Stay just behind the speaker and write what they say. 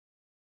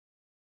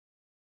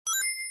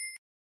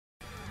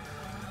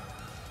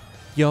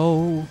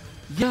Yo,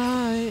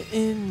 yeah,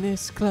 in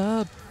this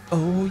club,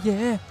 oh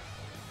yeah.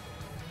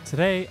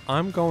 Today,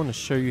 I'm going to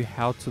show you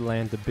how to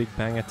land the big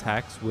bang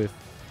attacks with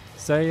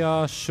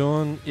Seiya,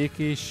 Shun,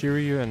 Ikki,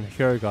 Shiryu, and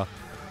Hyoga.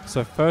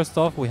 So first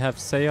off, we have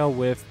Seiya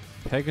with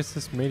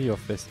Pegasus Meteor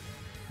Fist.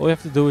 All you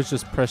have to do is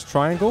just press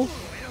triangle,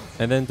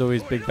 and then do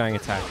his big bang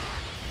attack.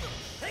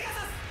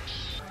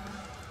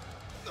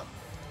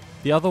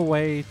 The other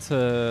way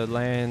to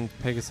land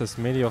Pegasus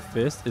Meteor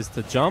Fist is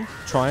to jump,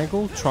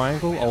 triangle,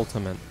 triangle,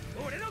 ultimate.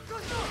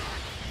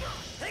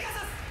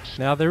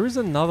 Now there is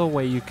another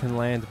way you can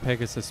land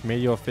Pegasus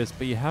Meteor Fist,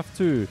 but you have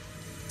to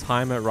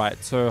time it right.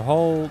 So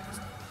hold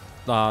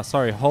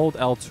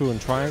L2 and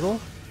triangle,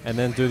 and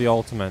then do the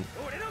ultimate.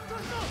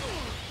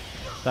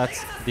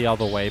 That's the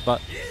other way,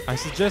 but I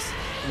suggest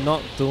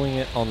not doing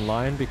it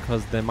online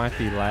because there might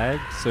be lag,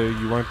 so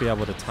you won't be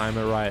able to time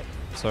it right.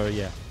 So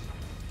yeah.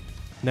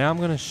 Now I'm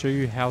going to show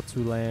you how to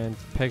land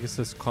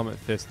Pegasus Comet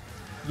Fist.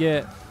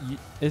 Yeah,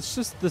 it's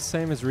just the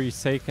same as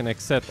Seiya,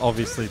 except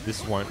obviously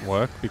this won't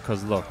work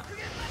because look.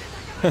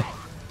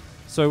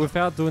 So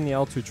without doing the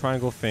L2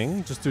 triangle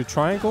thing, just do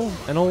triangle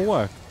and it'll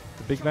work.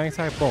 The big bang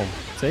attack, boom.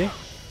 See?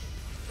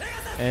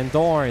 And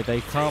don't worry,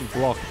 they can't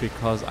block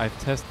because I've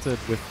tested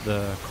with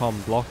the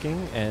com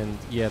blocking and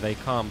yeah, they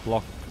can't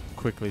block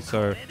quickly.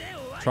 So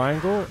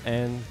triangle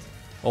and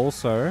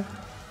also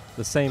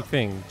the same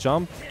thing.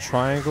 Jump,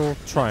 triangle,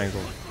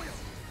 triangle.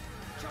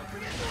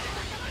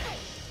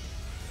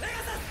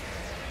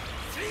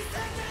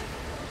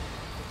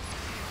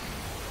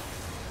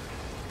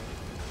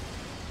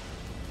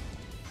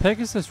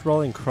 Pegasus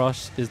Rolling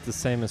Crush is the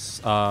same as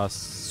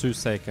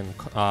Suiken,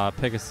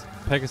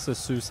 Pegasus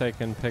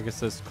Suiken,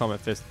 Pegasus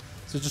Comet Fist.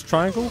 So just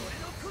triangle,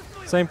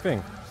 same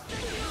thing.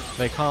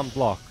 They can't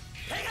block.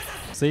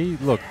 See,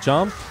 look,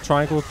 jump,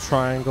 triangle,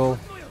 triangle.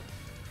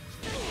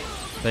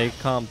 They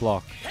can't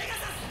block.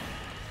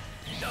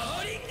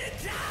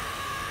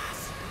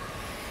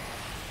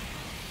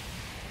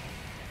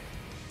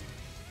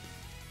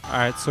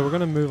 Alright, so we're going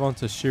to move on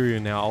to Shiryu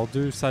now. I'll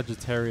do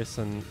Sagittarius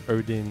and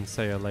Odin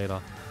Seiya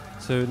later.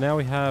 So now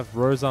we have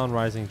Rozan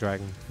Rising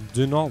Dragon.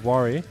 Do not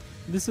worry,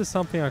 this is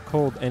something I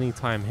called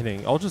anytime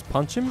hitting. I'll just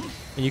punch him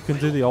and you can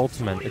do the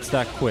ultimate. It's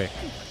that quick.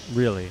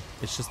 Really,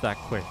 it's just that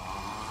quick.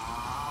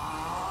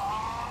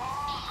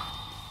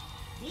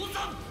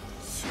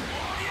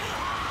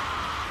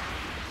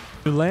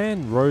 To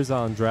land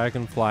Rozan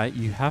Dragonfly,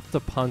 you have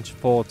to punch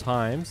 4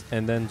 times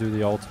and then do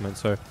the ultimate.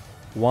 So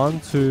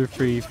 1, 2,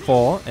 3,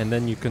 4, and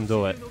then you can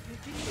do it.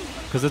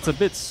 Because it's a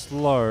bit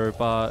slow,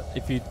 but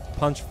if you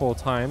punch 4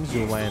 times,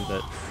 you'll land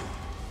it.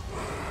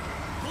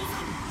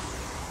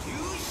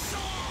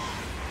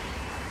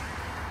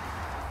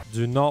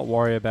 Do not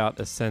worry about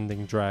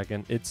Ascending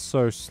Dragon. It's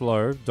so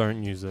slow,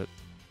 don't use it.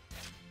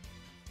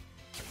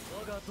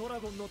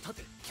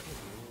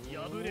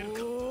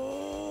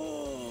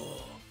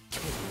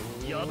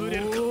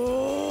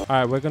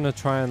 Alright, we're gonna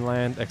try and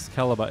land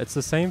Excalibur. It's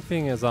the same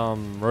thing as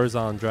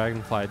Rozan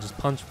Dragonfly. Just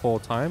punch 4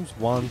 times.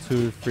 1,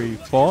 2, 3,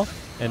 4.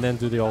 And then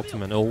do the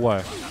ultimate. It'll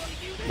work.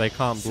 They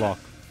can't block.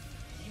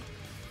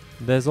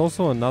 There's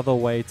also another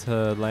way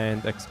to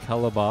land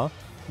Excalibur.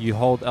 You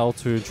hold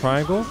L2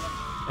 triangle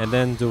and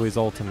then do his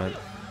ultimate.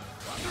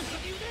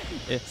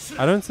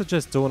 I don't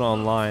suggest doing it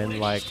online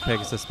like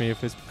Pegasus Meteor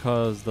Fist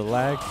because the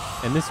lag,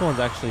 and this one's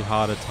actually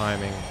harder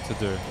timing to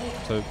do.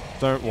 So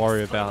don't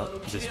worry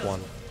about this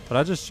one. But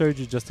I just showed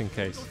you just in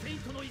case.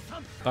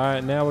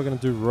 Alright, now we're going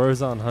to do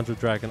Rozan 100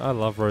 Dragon. I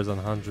love Rozan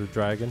 100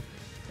 Dragon.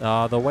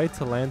 The way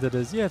to land it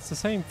is, yeah, it's the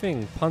same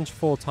thing. Punch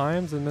 4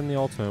 times and then the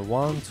ultimate.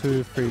 1,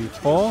 2, 3,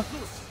 4.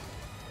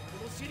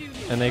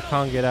 And they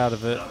can't get out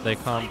of it. They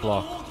can't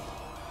block.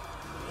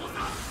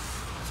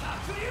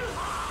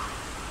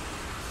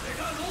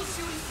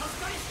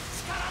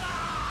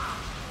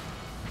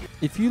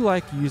 If you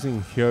like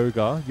using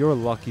Hyoga, you're a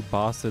lucky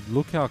bastard.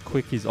 Look how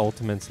quick his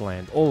ultimates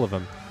land. All of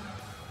them.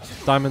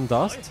 Diamond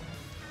Dust.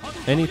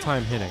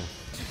 Anytime hitting.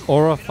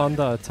 Aura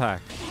Thunder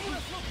Attack.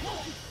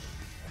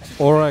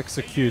 Aura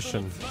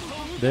Execution.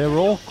 They're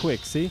all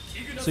quick, see?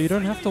 So you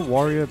don't have to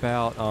worry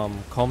about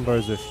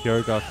combos with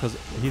Hyoga because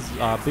his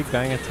big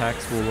bang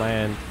attacks will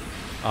land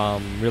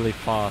really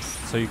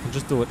fast. So you can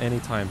just do it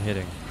anytime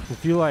hitting.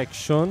 If you like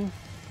Shun,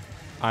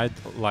 I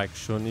like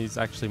Shun. He's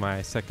actually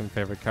my second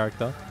favorite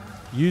character.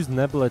 Use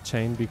Nebula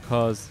Chain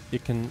because you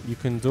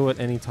can do it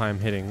anytime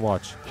hitting.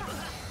 Watch.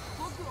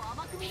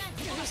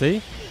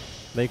 See?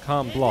 They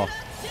can't block.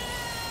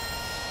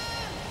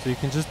 So you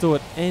can just do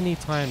it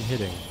anytime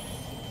hitting.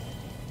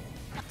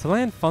 To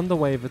land Thunder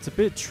Wave, it's a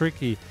bit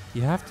tricky.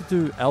 You have to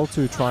do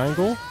L2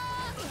 triangle,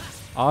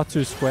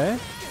 R2 square,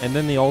 and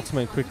then the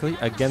ultimate quickly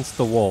against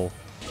the wall.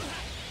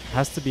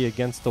 Has to be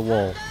against the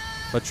wall.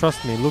 But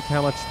trust me, look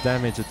how much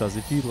damage it does.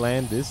 If you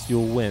land this,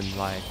 you'll win.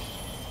 Like,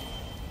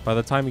 by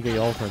the time you get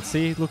your ultimate.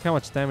 See, look how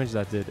much damage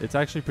that did. It's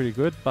actually pretty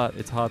good, but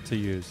it's hard to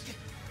use.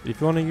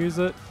 If you want to use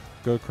it,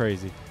 go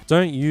crazy.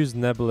 Don't use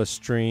Nebula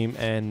Stream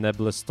and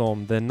Nebula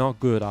Storm. They're not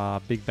good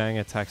big bang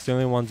attacks. The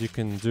only ones you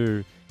can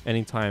do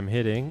anytime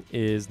hitting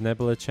is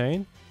Nebula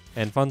Chain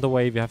And Thunder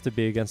Wave, you have to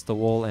be against the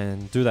wall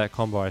and do that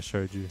combo I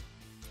showed you.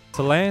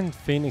 To land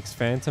Phoenix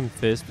Phantom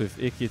Fist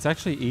with Ikki, it's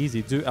actually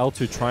easy. Do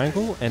L2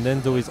 triangle and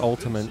then do his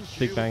ultimate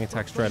Big Bang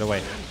attack straight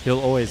away.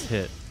 He'll always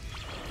hit.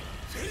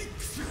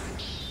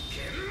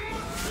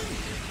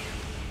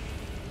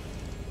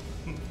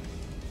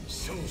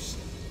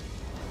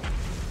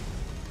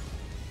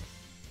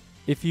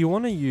 If you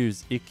want to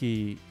use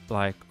Ikki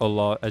like a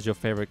lot as your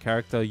favorite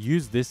character,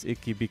 use this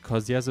Ikki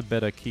because he has a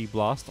better Ki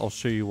Blast. I'll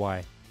show you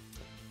why.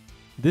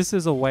 This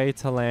is a way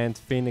to land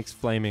Phoenix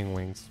Flaming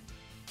Wings.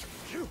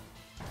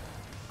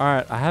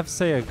 Alright, I have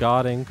Seiya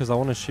guarding because I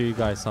want to show you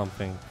guys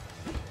something.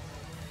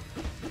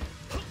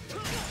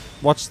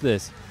 Watch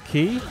this.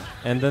 Ki,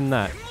 and then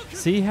that.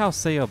 See how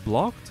Seiya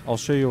blocked? I'll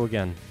show you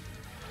again.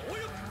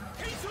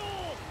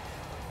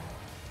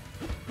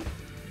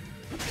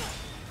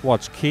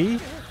 Watch Ki,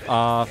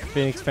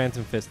 Phoenix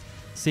Phantom Fist.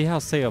 See how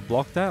Seiya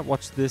blocked that?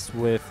 Watch this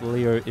with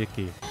Leo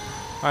Ikki.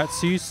 Alright,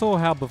 so you saw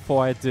how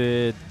before I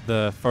did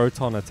the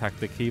Photon attack,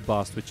 the Ki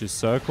Blast, which is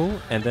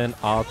circle, and then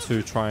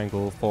R2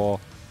 triangle for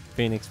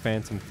Phoenix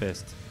Phantom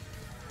Fist.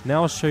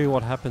 Now I'll show you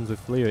what happens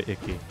with Leo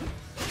Ikki.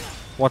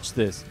 Watch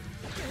this.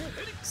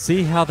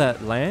 See how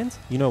that lands?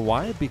 You know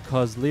why?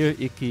 Because Leo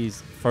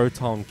Ikki's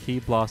Photon Ki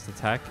Blast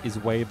attack is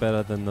way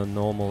better than the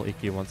normal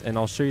Ikki ones. And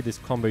I'll show you this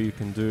combo you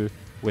can do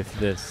with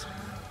this.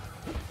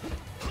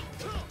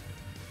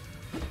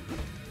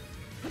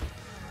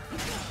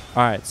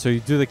 Alright, so you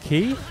do the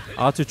Ki,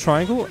 R2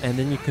 triangle, and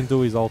then you can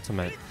do his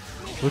ultimate.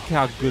 Look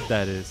how good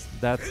that is.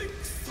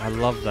 I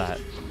love that.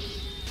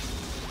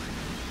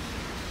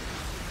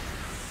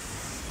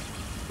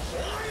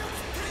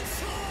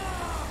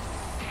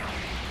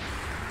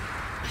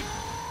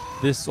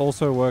 This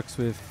also works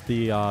with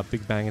the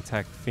Big Bang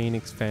attack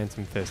Phoenix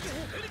Phantom Fist.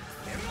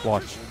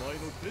 Watch.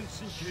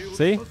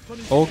 See?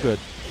 All good.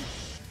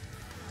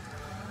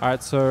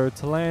 Alright, so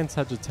to land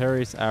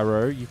Sagittarius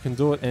Arrow, you can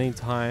do it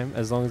anytime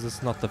as long as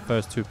it's not the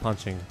first two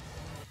punching.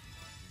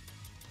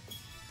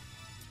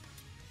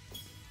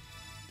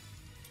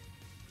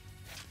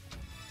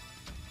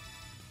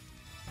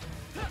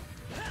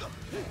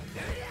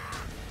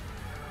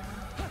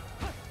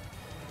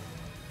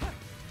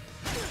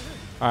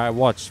 Alright,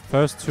 watch.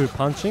 First two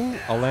punching,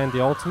 I'll land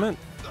the ultimate,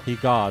 he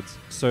guards.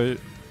 So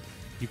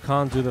you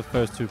can't do the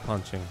first two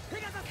punching.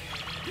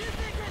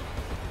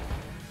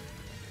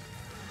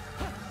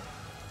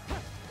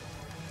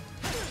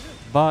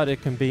 But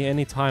it can be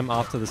any time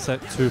after the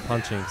set two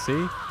punching,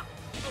 see?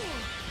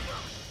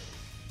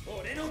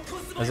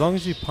 As long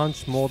as you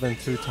punch more than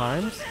 2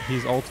 times,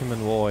 his ultimate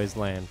will always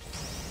land.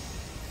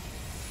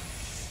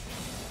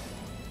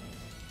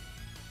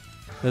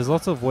 There's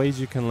lots of ways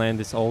you can land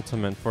this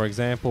ultimate. For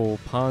example,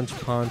 punch,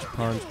 punch,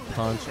 punch,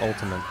 punch,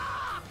 ultimate.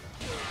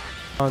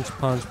 Punch,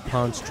 punch,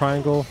 punch,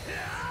 triangle.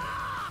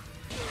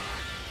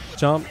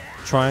 Jump,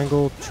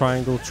 triangle,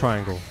 triangle,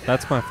 triangle.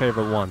 That's my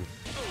favorite one.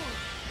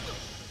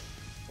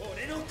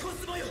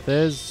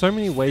 There's so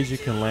many ways you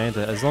can land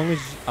it. As long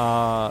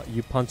as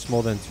you punch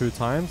more than 2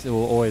 times, it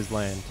will always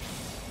land.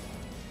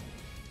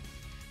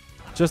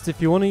 Just if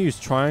you want to use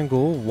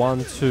triangle,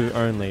 1, 2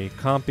 only.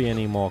 Can't be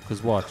any more,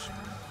 because watch.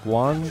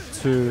 1,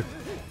 2,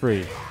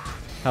 3.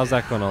 How's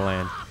that gonna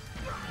land?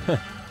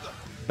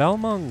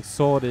 Balmung's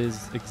sword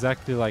is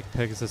exactly like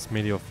Pegasus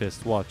Meteor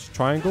Fist. Watch.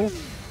 Triangle,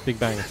 Big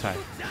Bang attack.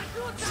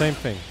 Same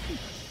thing.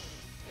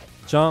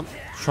 Jump,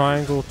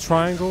 triangle,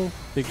 triangle,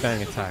 Big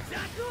Bang attack.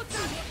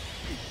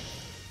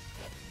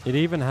 It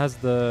even has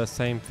the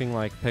same thing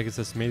like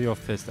Pegasus Meteor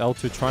Fist.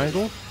 L2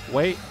 triangle,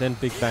 wait, then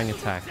Big Bang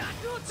attack.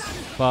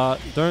 But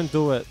don't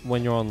do it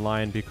when you're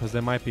online because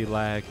there might be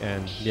lag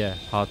and yeah,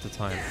 hard to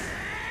time.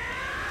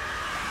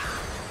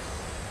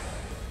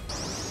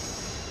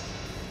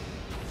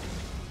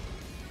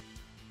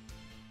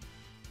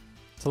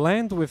 To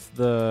land with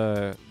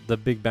the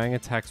Big Bang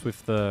attacks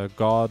with the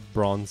God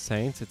Bronze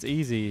Saints, it's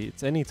easy.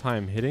 It's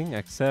anytime hitting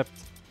except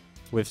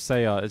with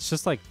Seiya. It's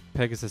just like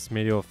Pegasus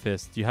Meteor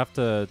Fist. You have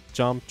to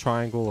jump,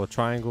 triangle, or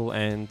triangle,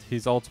 and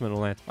his ultimate will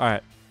land.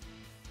 Alright.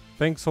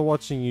 Thanks for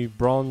watching, you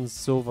Bronze,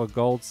 Silver,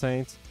 Gold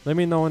Saints. Let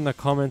me know in the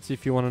comments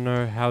if you want to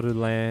know how to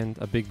land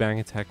a Big Bang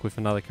attack with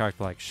another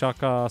character like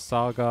Shaka,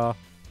 Saga,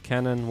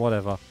 Cannon,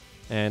 whatever.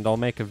 And I'll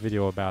make a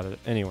video about it.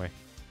 Anyway.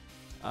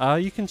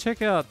 You can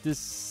check out this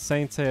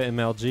Saint Seiya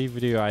MLG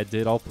video I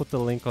did. I'll put the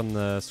link on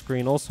the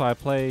screen. Also, I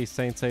play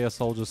Saint Seiya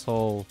Soldier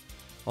Soul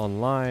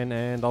online,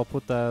 and I'll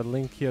put the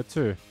link here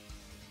too.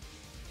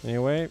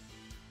 Anyway,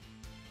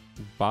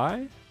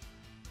 bye?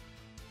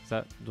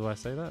 Do I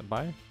say that?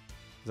 Bye?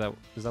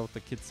 Is that what the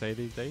kids say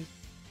these days?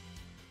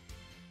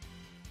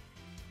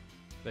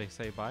 They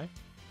say bye?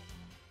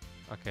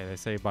 Okay, they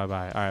say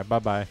bye-bye. Alright,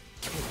 bye-bye.